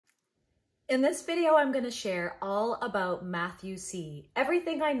In this video, I'm going to share all about Math-U-See,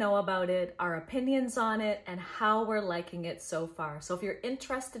 everything I know about it, our opinions on it, and how we're liking it so far. So if you're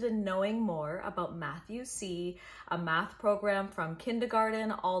interested in knowing more about Math-U-See, a math program from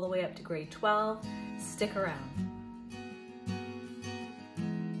kindergarten all the way up to grade 12, stick around.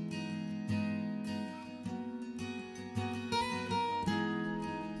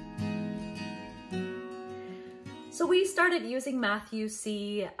 So we started using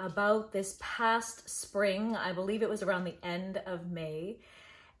Math-U-See about this past spring. I believe it was around the end of May.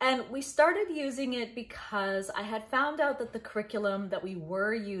 And we started using it because I had found out that the curriculum that we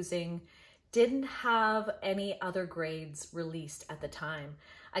were using didn't have any other grades released at the time.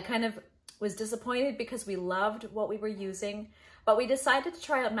 I kind of was disappointed because we loved what we were using, but we decided to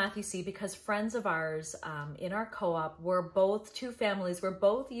try out Math-U-See because friends of ours in our co-op two families were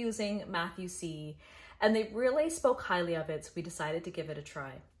both using Math-U-See, and they really spoke highly of it, so we decided to give it a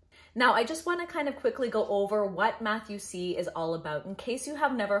try. Now, I just want to kind of quickly go over what Math-U-See is all about in case you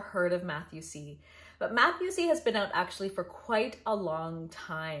have never heard of Math-U-See. But Math-U-See has been out actually for quite a long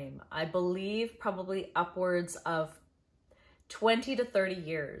time. I believe probably upwards of 20 to 30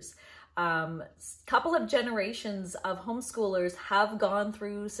 years. Couple of generations of homeschoolers have gone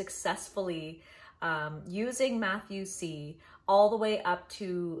through successfully using Math-U-See all the way up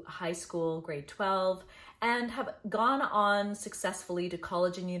to high school, grade 12, and have gone on successfully to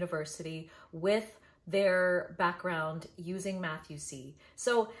college and university with their background using Math-U-See.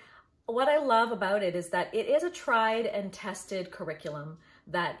 So what I love about it is that it is a tried and tested curriculum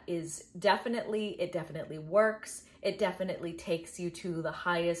that is it definitely works. It definitely takes you to the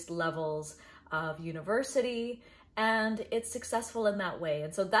highest levels of university, and it's successful in that way.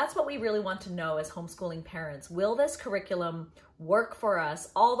 And so that's what we really want to know as homeschooling parents. Will this curriculum work for us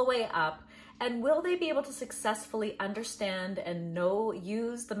all the way up? And will they be able to successfully understand and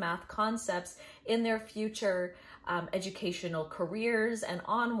use the math concepts in their future educational careers and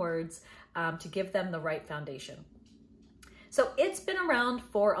onwards to give them the right foundation? So it's been around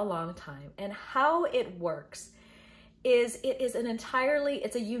for a long time, and how it works is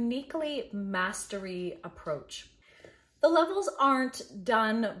it's a uniquely mastery approach. The levels aren't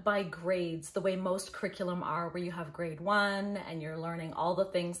done by grades the way most curriculum are, where you have grade 1 and you're learning all the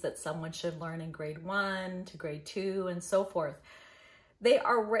things that someone should learn in grade 1 to grade 2 and so forth. They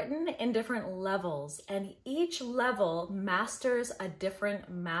are written in different levels, and each level masters a different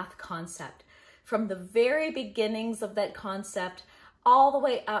math concept, from the very beginnings of that concept all the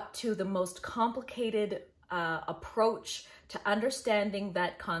way up to the most complicated approach to understanding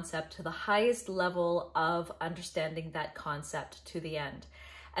that concept, to the highest level of understanding that concept to the end.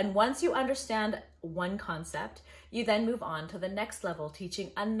 And once you understand one concept, you then move on to the next level,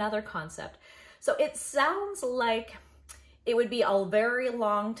 teaching another concept. So it sounds like it would be a very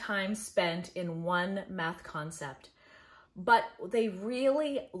long time spent in one math concept, but they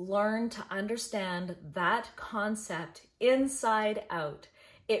really learn to understand that concept inside out.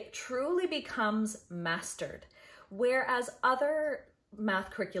 It truly becomes mastered. Whereas other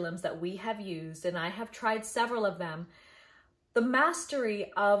math curriculums that we have used, and I have tried several of them, the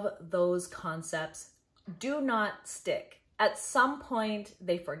mastery of those concepts do not stick. At some point,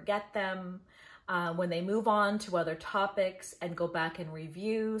 they forget them. When they move on to other topics and go back and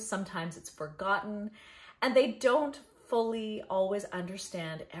review, sometimes it's forgotten, and they don't fully always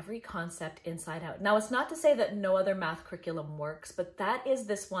understand every concept inside out. Now, it's not to say that no other math curriculum works, but that is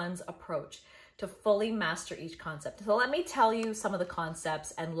this one's approach, to fully master each concept. So let me tell you some of the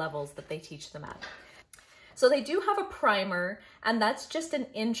concepts and levels that they teach them at. So they do have a primer, and that's just an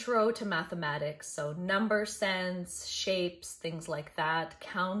intro to mathematics. So number sense, shapes, things like that,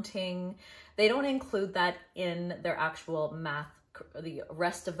 counting. They don't include that in their actual math, the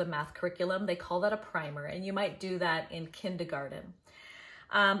rest of the math curriculum. They call that a primer, and you might do that in kindergarten.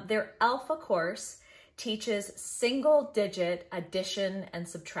 Their alpha course teaches single-digit addition and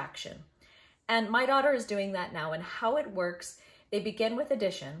subtraction. And my daughter is doing that now, and how it works, they begin with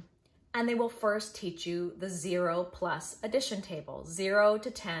addition, and they will first teach you the 0 plus addition table. 0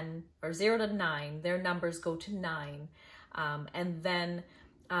 to 10 or 0 to 9, their numbers go to 9. And then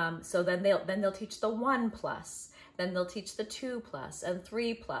they'll teach the 1 plus, then they'll teach the 2 plus and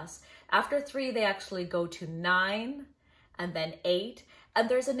 3 plus. After 3, they actually go to 9 and then 8. And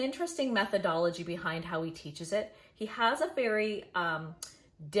there's an interesting methodology behind how he teaches it. He has a very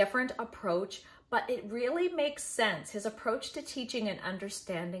different approach, but it really makes sense. His approach to teaching and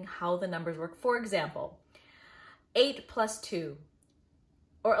understanding how the numbers work. For example, 8 plus 2,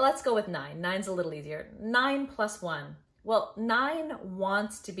 or let's go with 9. 9's a little easier. 9 plus 1. Well, 9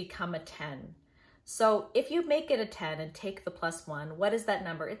 wants to become a 10. So if you make it a 10 and take the plus 1, what is that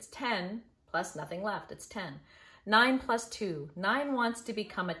number? It's 10 plus nothing left, it's 10. 9 plus 2, 9 wants to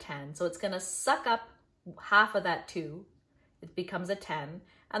become a 10, so it's going to suck up half of that 2, it becomes a 10,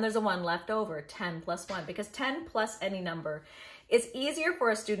 and there's a 1 left over, 10 plus 1, because 10 plus any number is easier for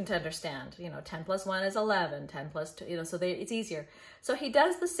a student to understand. 10 plus 1 is 11, 10 plus 2, so it's easier. So he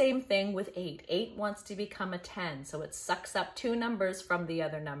does the same thing with 8. 8 wants to become a 10, so it sucks up 2 numbers from the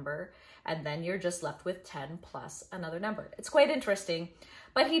other number, and then you're just left with 10 plus another number. It's quite interesting,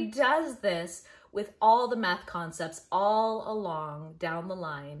 but he does this with all the math concepts all along down the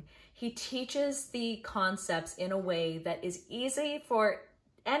line. He teaches the concepts in a way that is easy for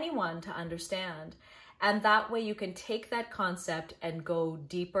anyone to understand. And that way you can take that concept and go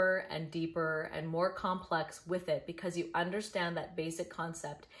deeper and deeper and more complex with it, because you understand that basic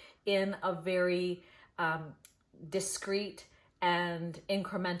concept in a very discrete and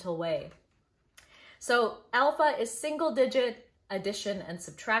incremental way. So alpha is single digit addition and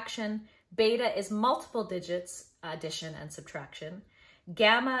subtraction. Beta is multiple digits addition and subtraction.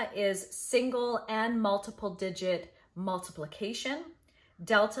 Gamma is single and multiple digit multiplication.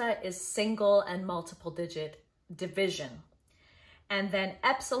 Delta is single and multiple digit division. And then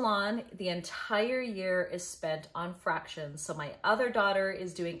epsilon, the entire year is spent on fractions. So my other daughter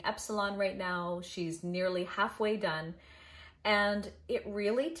is doing epsilon right now. She's nearly halfway done. And it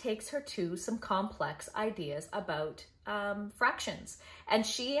really takes her to some complex ideas about fractions. And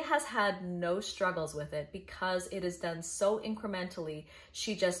she has had no struggles with it because it is done so incrementally.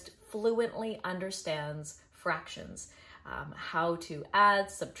 She just fluently understands fractions. How to add,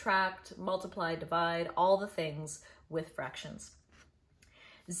 subtract, multiply, divide, all the things with fractions.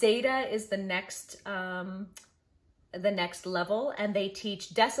 Zeta is the next level, and they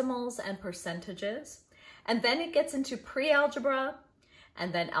teach decimals and percentages. And then it gets into pre-algebra,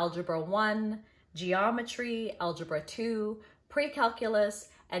 and then algebra 1, geometry, algebra 2, pre-calculus,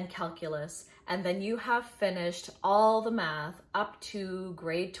 and calculus. And then you have finished all the math up to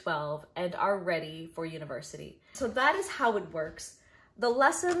grade 12 and are ready for university. So that is how it works. The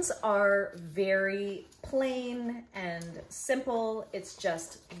lessons are very plain and simple. It's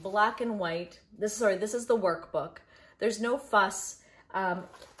just black and white. This is the workbook. There's no fuss.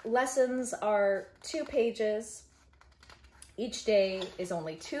 Lessons are 2 pages. Each day is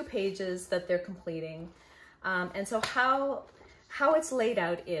only 2 pages that they're completing. And so how it's laid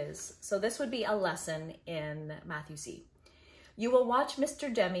out is, so this would be a lesson in Matthew C. You will watch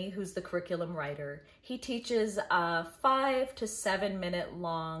Mr. Demi, who's the curriculum writer. He teaches a 5 to 7 minute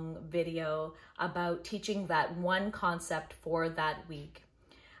long video about teaching that one concept for that week.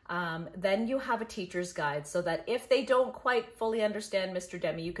 Then you have a teacher's guide so that if they don't quite fully understand Mr.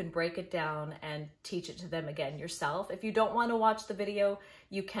 Demi, you can break it down and teach it to them again yourself. If you don't want to watch the video,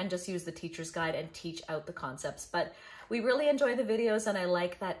 you can just use the teacher's guide and teach out the concepts. But we really enjoy the videos, and I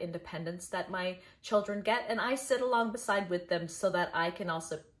like that independence that my children get, and I sit along beside with them so that I can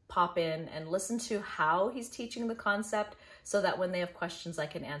also pop in and listen to how he's teaching the concept, so that when they have questions I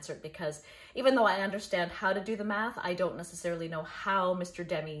can answer it, because even though I understand how to do the math, I don't necessarily know how Mr.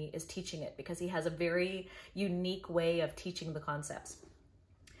 Demi is teaching it, because he has a very unique way of teaching the concepts.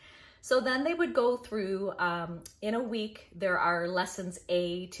 So then they would go through, in a week, there are lessons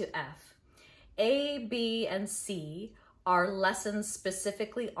A to F. A, B, and C are lessons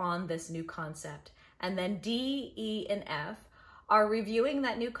specifically on this new concept. And then D, E, and F are reviewing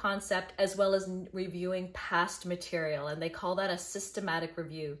that new concept as well as reviewing past material, and they call that a systematic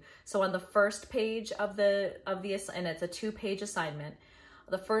review. So on the first page of the and it's a 2-page assignment,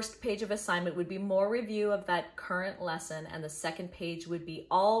 the first page of assignment would be more review of that current lesson, and the second page would be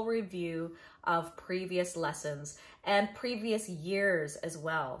all review of previous lessons and previous years as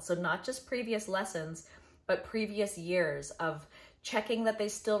well. So not just previous lessons, but previous years of checking that they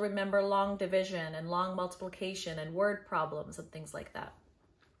still remember long division and long multiplication and word problems and things like that.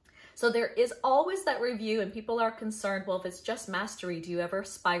 So there is always that review, and people are concerned, well, if it's just mastery, do you ever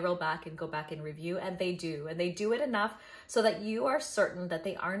spiral back and go back and review? And they do it enough so that you are certain that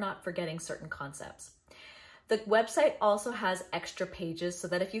they are not forgetting certain concepts. The website also has extra pages so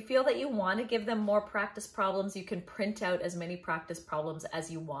that if you feel that you want to give them more practice problems, you can print out as many practice problems as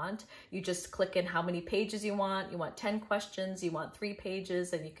you want. You just click in how many pages you want. You want 10 questions, you want 3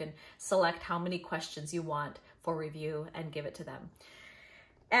 pages, and you can select how many questions you want for review and give it to them.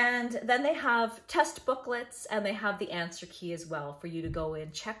 And then they have test booklets, and they have the answer key as well for you to go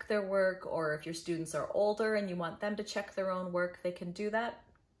in, check their work, or if your students are older and you want them to check their own work, they can do that.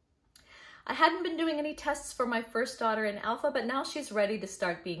 I hadn't been doing any tests for my first daughter in Alpha, but now she's ready to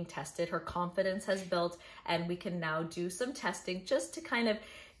start being tested. Her confidence has built, and we can now do some testing just to kind of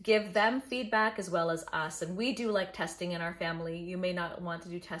give them feedback as well as us. And we do like testing in our family. You may not want to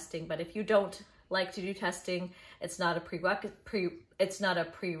do testing, but if you don't like to do testing, it's not a prerequisite.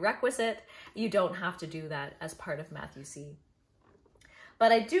 You don't have to do that as part of Math U See.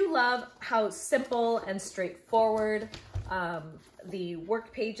 But I do love how simple and straightforward the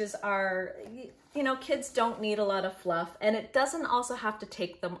work pages are. You know, kids don't need a lot of fluff, and it doesn't also have to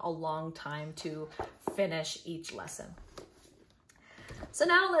take them a long time to finish each lesson. So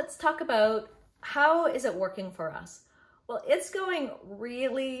now let's talk about how is it working for us? Well, it's going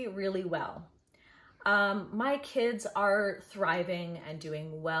really, really well. My kids are thriving and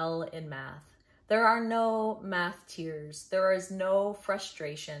doing well in math. There are no math tears. There is no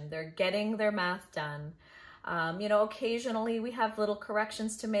frustration. They're getting their math done. You know, occasionally we have little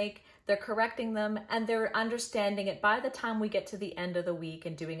corrections to make. They're correcting them and they're understanding it by the time we get to the end of the week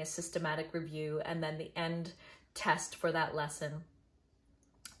and doing a systematic review and then the end test for that lesson.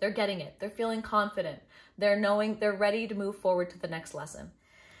 They're getting it. They're feeling confident. They're knowing they're ready to move forward to the next lesson.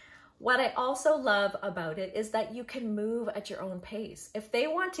 What I also love about it is that you can move at your own pace. If they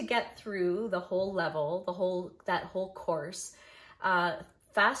want to get through the whole level, that whole course,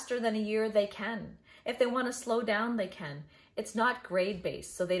 faster than a year, they can. If they want to slow down, they can. It's not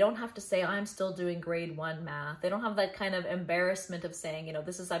grade-based, so they don't have to say, I'm still doing grade 1 math. They don't have that kind of embarrassment of saying, you know,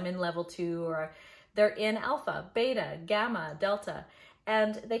 I'm in level 2, or they're in alpha, beta, gamma, delta,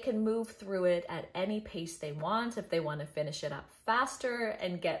 and they can move through it at any pace they want. If they want to finish it up faster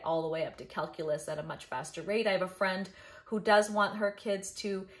and get all the way up to calculus at a much faster rate. I have a friend who does want her kids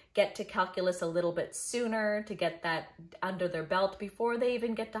to get to calculus a little bit sooner, to get that under their belt before they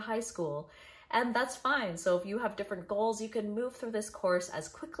even get to high school. And that's fine. So if you have different goals, you can move through this course as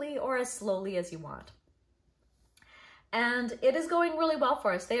quickly or as slowly as you want. And it is going really well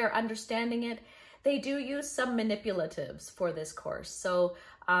for us. They are understanding it. They do use some manipulatives for this course. So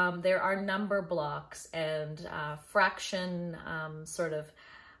there are number blocks and fraction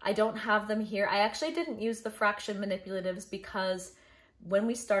I don't have them here. I actually didn't use the fraction manipulatives because when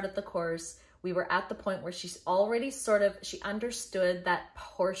we started the course, we were at the point where she's already she understood that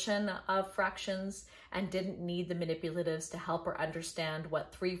portion of fractions and didn't need the manipulatives to help her understand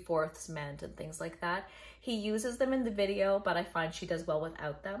what 3/4 meant and things like that. He uses them in the video, but I find she does well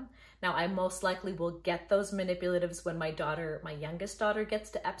without them. Now, I most likely will get those manipulatives when my youngest daughter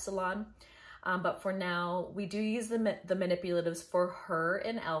gets to epsilon. But for now, we do use the manipulatives for her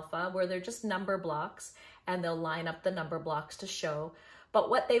in alpha, where they're just number blocks, and they'll line up the number blocks to show. But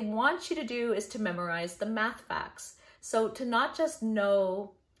what they want you to do is to memorize the math facts. So to not just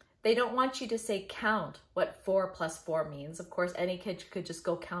know, they don't want you to say count what 4 plus 4 means. Of course, any kid could just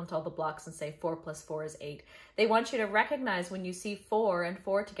go count all the blocks and say 4 plus 4 is 8. They want you to recognize when you see 4 and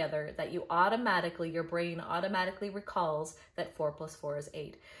 4 together that your brain automatically recalls that 4 plus 4 is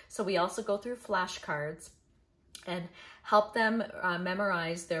 8. So we also go through flashcards and help them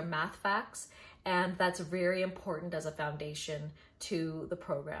memorize their math facts. And that's very important as a foundation to the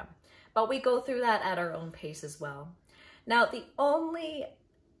program. But we go through that at our own pace as well. Now, the only,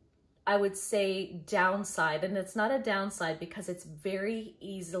 I would say, downside, and it's not a downside because it's very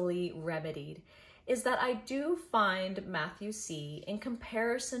easily remedied, is that I do find Math U See, in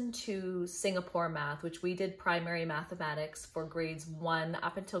comparison to Singapore math, which we did primary mathematics for grades 1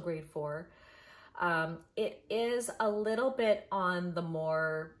 up until grade 4, it is a little bit on the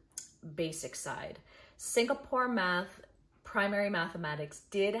more basic side. Singapore math, primary mathematics,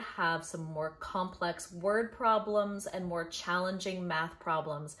 did have some more complex word problems and more challenging math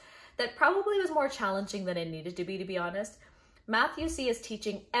problems that probably was more challenging than it needed to be honest. Math U See is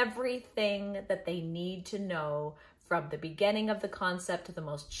teaching everything that they need to know from the beginning of the concept to the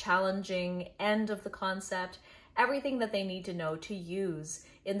most challenging end of the concept, everything that they need to know to use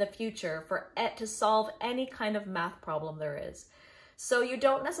in the future to solve any kind of math problem there is. So you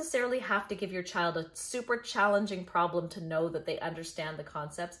don't necessarily have to give your child a super challenging problem to know that they understand the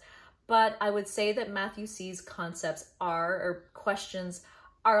concepts, but I would say that Math U See's questions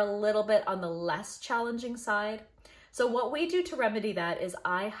are a little bit on the less challenging side. So what we do to remedy that is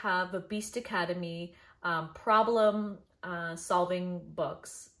I have a Beast Academy problem solving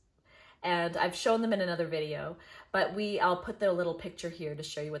books, and I've shown them in another video, but I'll put the little picture here to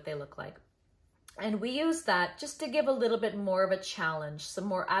show you what they look like. And we use that just to give a little bit more of a challenge, some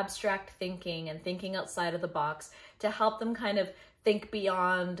more abstract thinking and thinking outside of the box to help them kind of think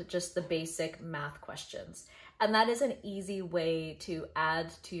beyond just the basic math questions. And that is an easy way to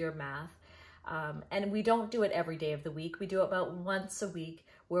add to your math. And we don't do it every day of the week. We do it about once a week,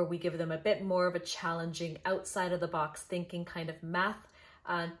 where we give them a bit more of a challenging outside of the box thinking kind of math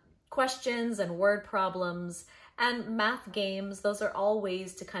questions and word problems, And math games, those are all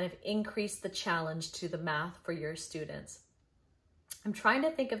ways to kind of increase the challenge to the math for your students. I'm trying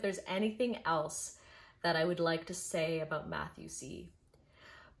to think if there's anything else that I would like to say about Math UC.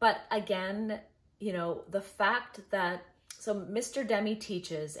 But again, you know, the fact that, so Mr. Demi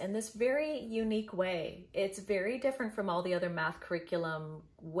teaches in this very unique way. It's very different from all the other math curriculum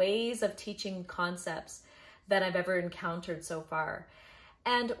ways of teaching concepts that I've ever encountered so far.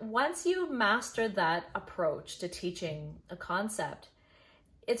 And once you master that approach to teaching a concept,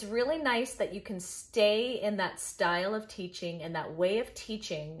 it's really nice that you can stay in that style of teaching and that way of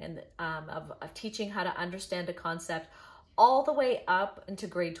teaching and of teaching how to understand a concept all the way up into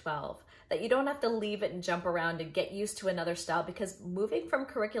grade 12. That you don't have to leave it and jump around and get used to another style, because moving from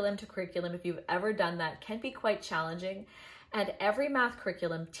curriculum to curriculum, if you've ever done that, can be quite challenging. And every math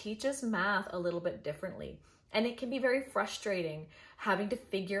curriculum teaches math a little bit differently. And it can be very frustrating having to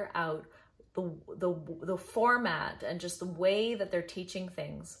figure out the format and just the way that they're teaching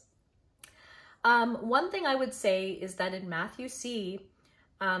things. One thing I would say is that in Math UC,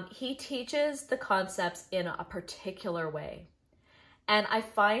 he teaches the concepts in a particular way. And I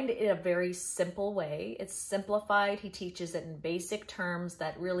find it a very simple way. It's simplified. He teaches it in basic terms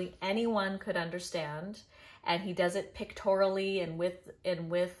that really anyone could understand. And he does it pictorially and with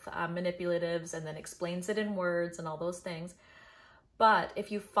manipulatives, and then explains it in words and all those things. But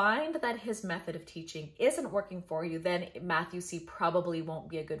if you find that his method of teaching isn't working for you, then Math UC probably won't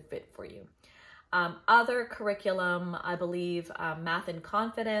be a good fit for you. Other curriculum, I believe Math in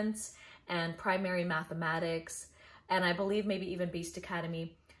Confidence and Primary Mathematics, and I believe maybe even Beast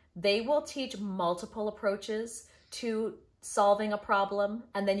Academy, they will teach multiple approaches to solving a problem,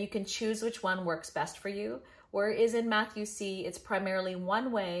 and then you can choose which one works best for you. Whereas in Math UC, it's primarily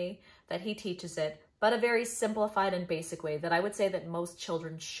one way that he teaches it, but a very simplified and basic way that I would say that most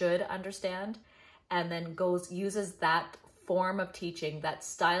children should understand, and then uses that form of teaching, that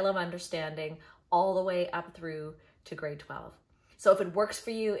style of understanding, all the way up through to grade 12. So if it works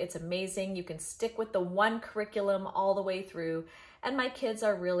for you, it's amazing. You can stick with the one curriculum all the way through, and my kids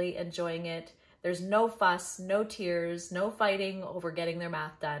are really enjoying it. There's no fuss, no tears, no fighting over getting their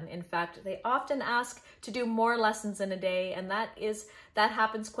math done. In fact, they often ask to do more lessons in a day, and that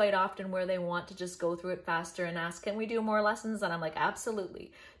happens quite often where they want to just go through it faster and ask, can we do more lessons? And I'm like,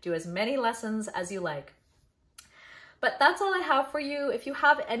 absolutely. Do as many lessons as you like. But that's all I have for you. If you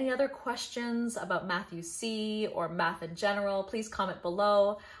have any other questions about Math UC or math in general, please comment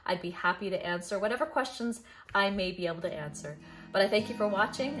below. I'd be happy to answer whatever questions I may be able to answer. But I thank you for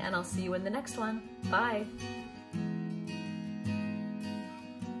watching, and I'll see you in the next one. Bye.